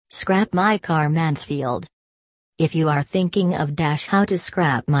Scrap My Car Mansfield. If you are thinking of how to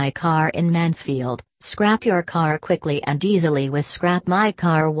scrap my car in Mansfield, scrap your car quickly and easily with Scrap My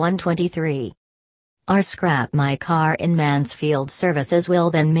Car 123. Our Scrap My Car in Mansfield services will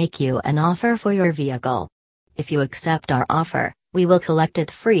then make you an offer for your vehicle. If you accept our offer, we will collect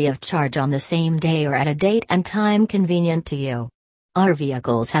it free of charge on the same day or at a date and time convenient to you. Our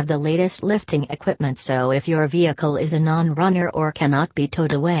vehicles have the latest lifting equipment, so if your vehicle is a non-runner or cannot be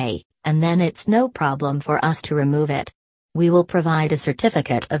towed away, and then it's no problem for us to remove it. We will provide a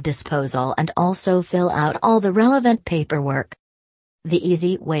certificate of disposal and also fill out all the relevant paperwork. The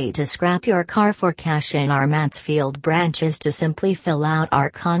easy way to scrap your car for cash in our Mansfield branch is to simply fill out our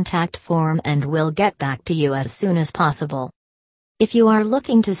contact form and we'll get back to you as soon as possible. If you are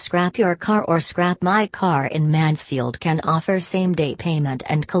looking to scrap your car, or Scrap My Car in Mansfield can offer same-day payment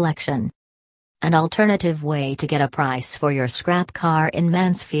and collection. An alternative way to get a price for your scrap car in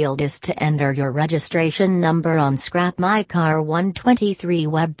Mansfield is to enter your registration number on Scrap My Car 123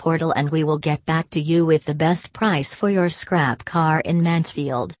 web portal and we will get back to you with the best price for your scrap car in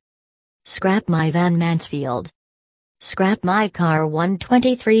Mansfield. Scrap My Van Mansfield. Scrap My Car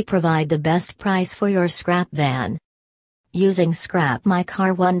 123 provide the best price for your scrap van. Using Scrap My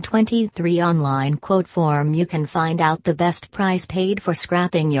Car 123 online quote form, you can find out the best price paid for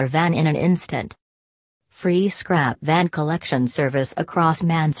scrapping your van in an instant. Free scrap van collection service across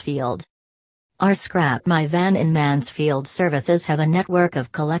Mansfield. Our Scrap My Van in Mansfield services have a network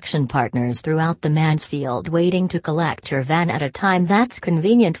of collection partners throughout the Mansfield waiting to collect your van at a time that's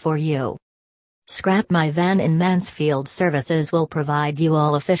convenient for you. Scrap My Van in Mansfield services will provide you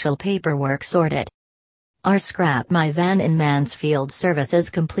all official paperwork sorted. Our Scrap My Van in Mansfield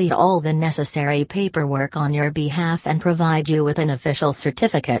services complete all the necessary paperwork on your behalf and provide you with an official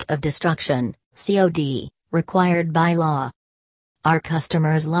certificate of destruction, COD, required by law. Our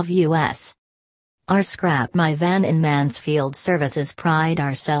customers love us. Our Scrap My Van in Mansfield services pride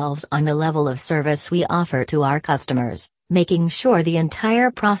ourselves on the level of service we offer to our customers, making sure the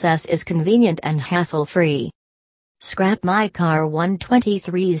entire process is convenient and hassle-free. Scrap My Car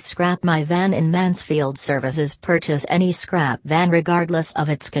 123's Scrap My Van in Mansfield services purchase any scrap van regardless of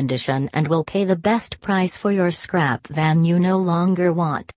its condition and will pay the best price for your scrap van you no longer want.